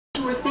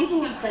were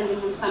thinking of sending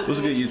him something. What's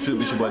good,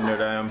 YouTube? It's your boy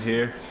Nerd. I am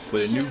here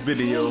with a new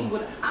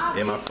video,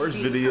 and my first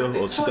video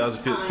of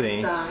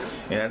 2015,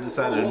 and I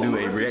decided to do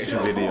a reaction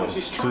video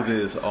to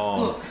this.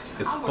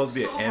 It's supposed to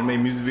be an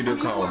anime music video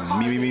called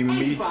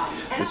MeMeMe.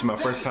 This is my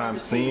first time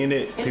seeing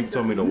it. People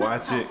told me to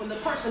watch it.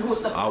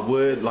 I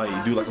would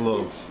like do like a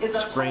little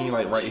screen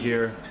like right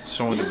here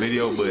showing the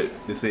video, but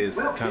it says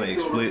kind of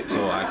explicit,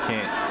 so I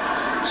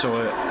can't show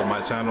it on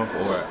my channel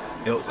or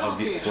else I'll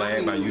get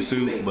flagged by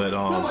YouTube. But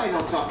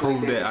to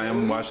prove that I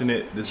am watching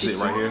it, this is it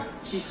right here.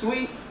 She's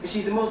sweet, and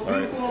she's the most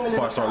beautiful woman.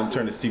 Before I start, let me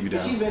turn this TV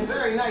down. She's been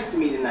very nice to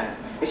me tonight,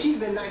 and she's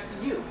been nice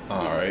to you.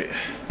 Alright,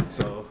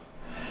 so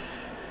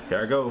here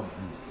I go.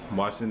 I'm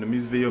watching the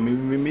music video,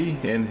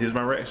 MeMeMe, and here's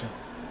my reaction.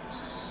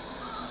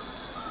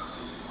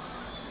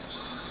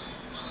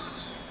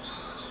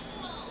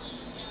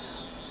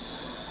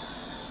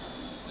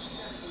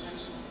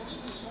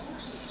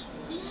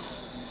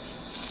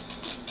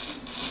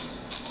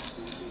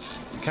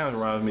 It kind of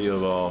reminds me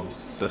of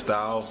the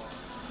style.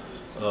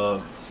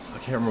 I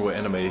can't remember what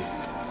anime. It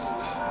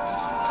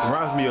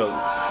reminds me of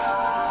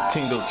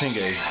Tingo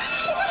Tinge.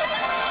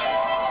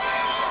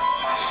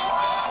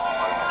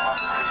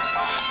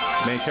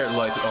 Main character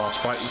like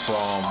Spike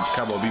from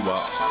Cowboy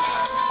Bebop.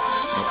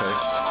 Okay.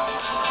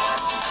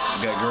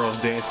 You got girls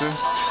dancing.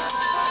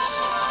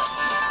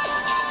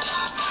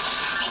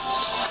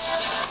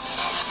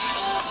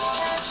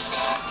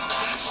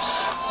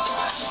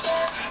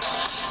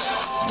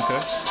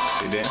 Okay,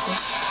 they dancing.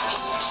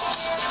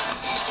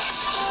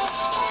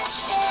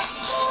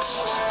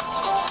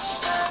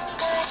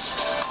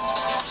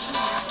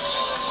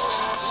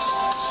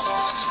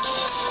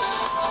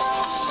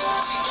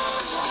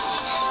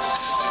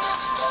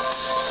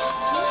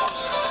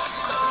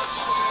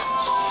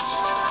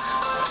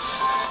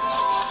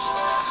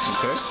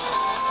 Okay.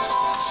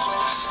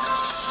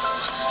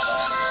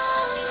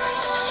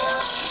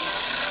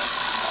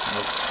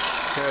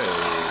 Okay.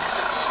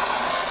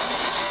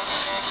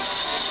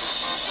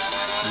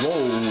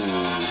 Whoa.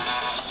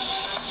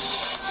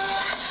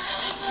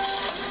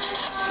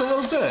 What the hell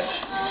is that?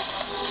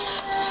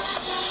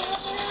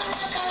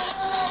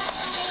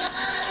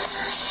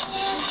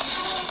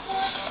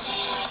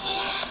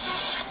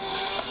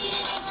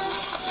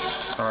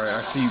 Alright,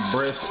 I see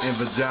breast and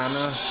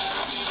vagina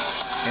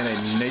and a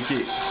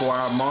naked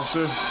 4-eyed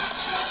monster.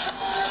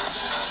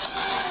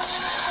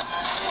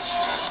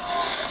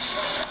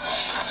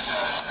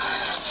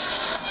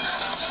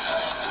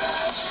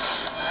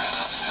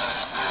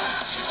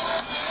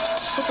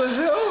 What the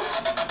hell?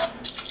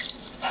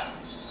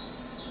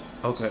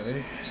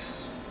 Okay.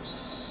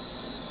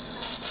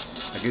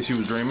 I guess he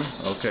was dreaming.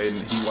 Okay,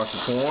 he watched the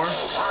porn.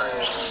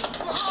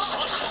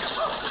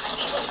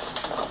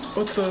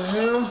 What the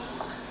hell?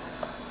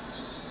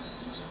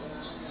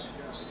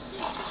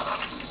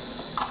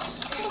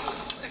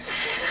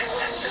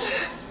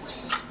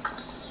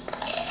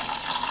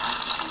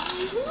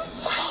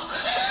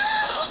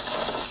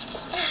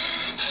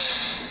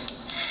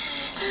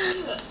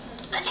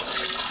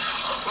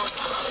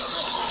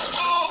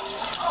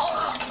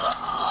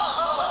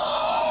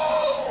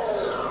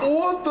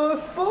 What the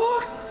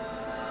fuck?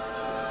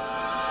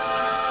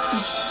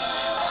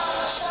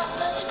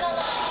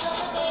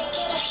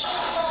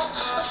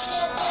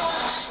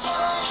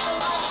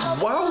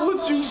 Why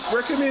would you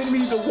recommend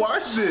me to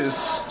watch this?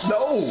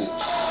 No.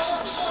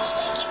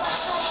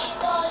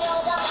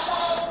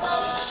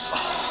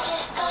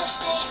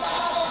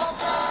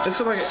 It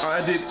feels like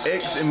I did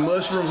X and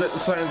mushrooms at the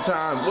same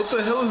time. What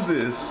the hell is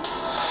this?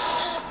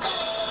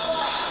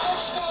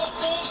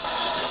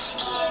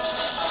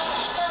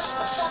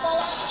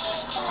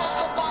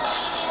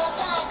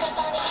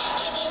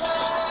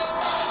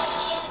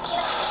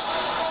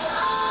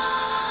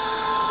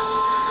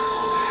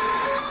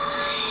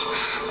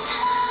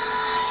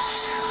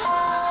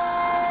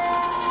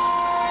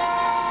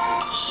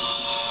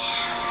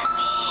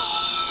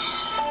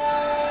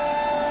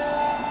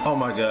 Oh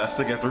my god, I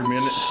still got 3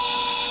 minutes.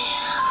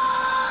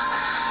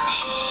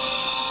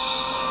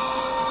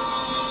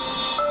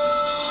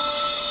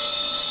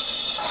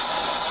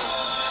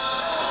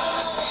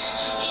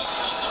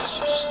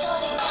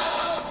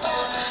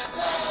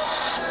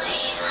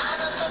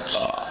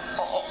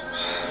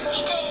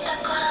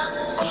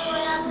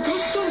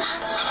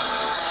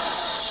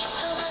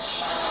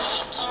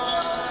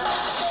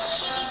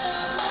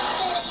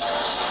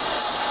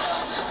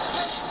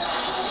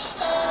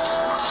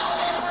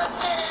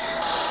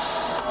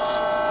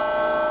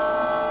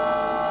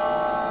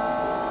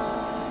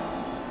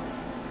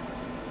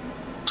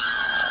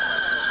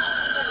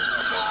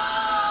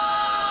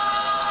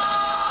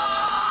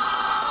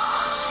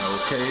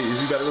 Okay, is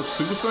he about to go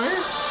Super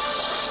Saiyan?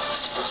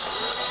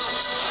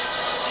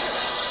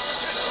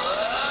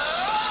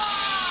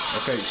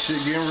 Okay,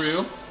 shit getting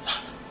real.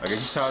 I guess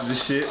he's tired of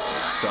this shit,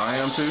 so I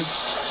am too.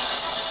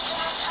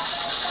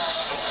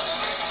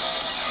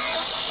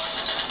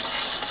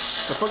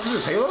 The fuck is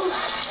this, Halo?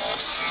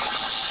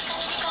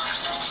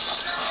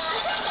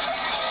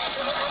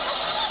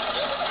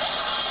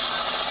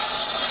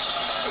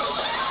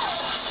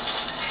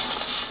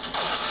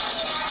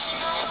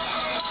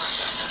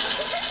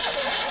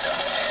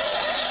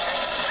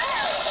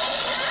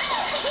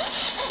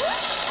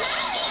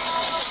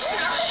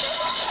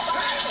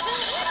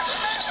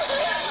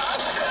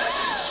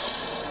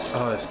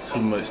 too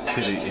much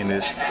titty in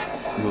this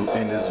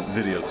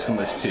video. Too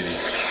much titty.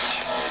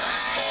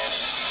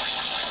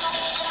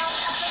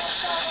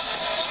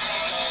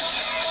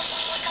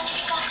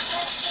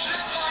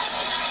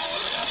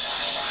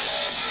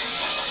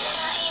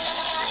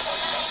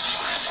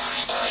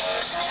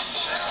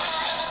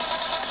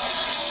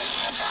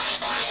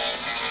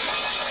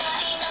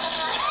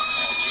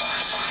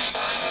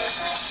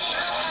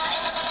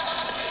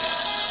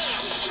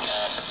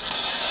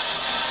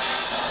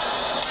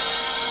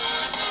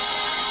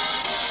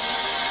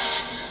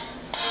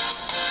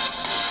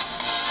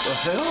 The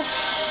hell?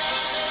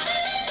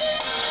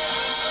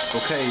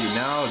 Okay,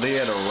 now they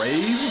at a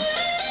rave?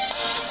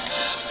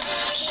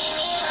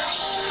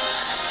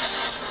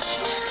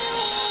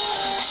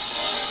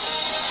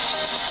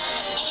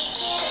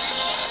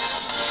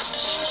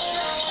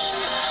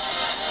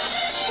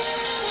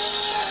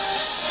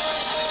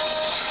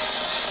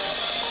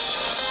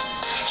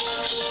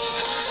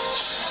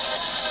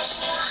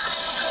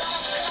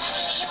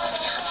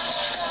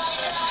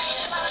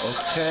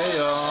 Okay,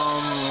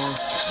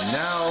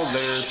 now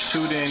they're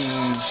shooting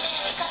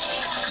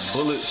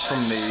bullets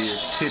from their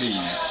titties.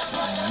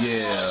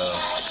 Yeah.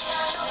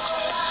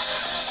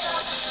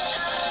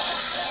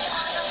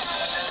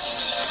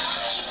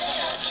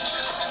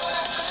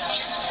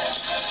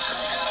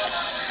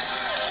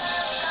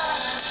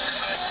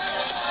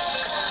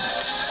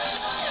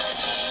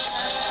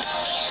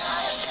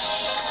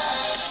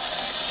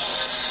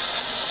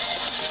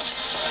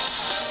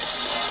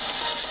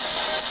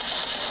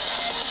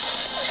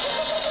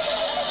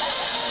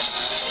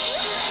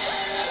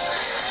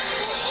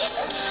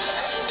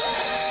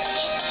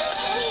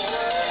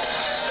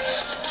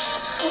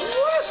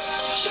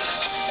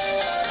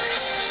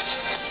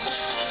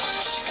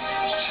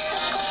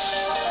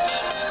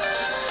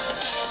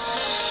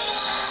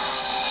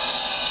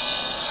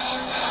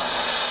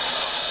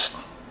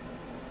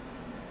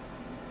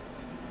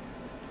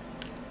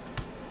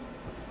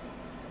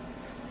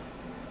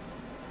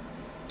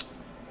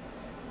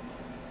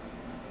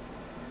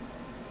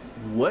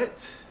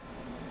 What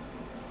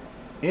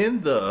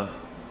in the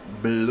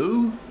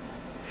blue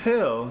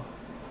hell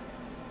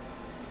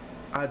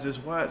I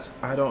just watched?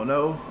 I don't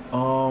know.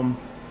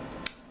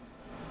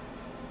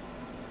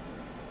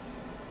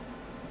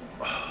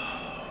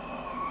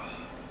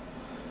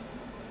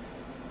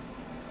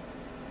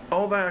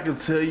 All that I can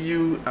tell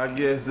you, I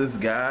guess this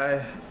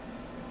guy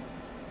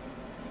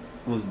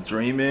was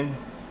dreaming,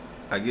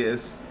 I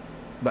guess,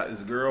 about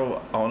this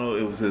girl. I don't know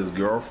if it was his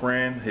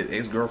girlfriend, his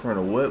ex-girlfriend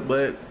or what,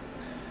 but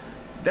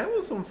that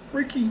was some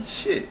freaky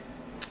shit.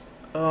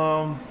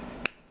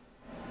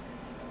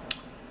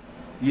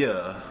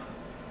 Yeah.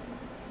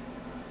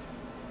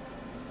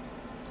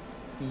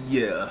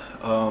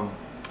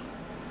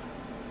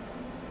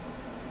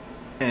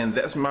 And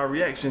that's my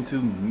reaction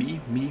to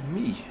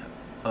MeMeMe.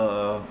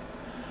 Don't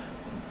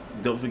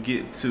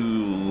forget to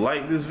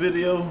like this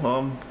video,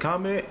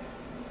 comment.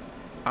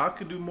 I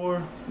could do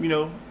more,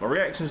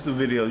 reactions to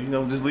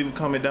videos, just leave a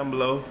comment down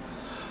below.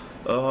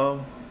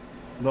 Don't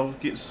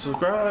forget to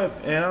subscribe,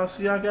 and I'll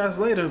see y'all guys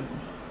later,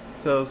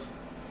 because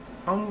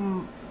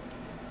I'm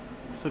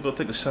gonna go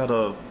take a shot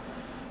of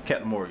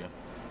Captain Morgan.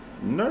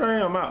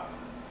 I'm out.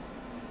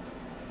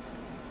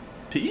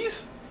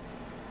 Peace.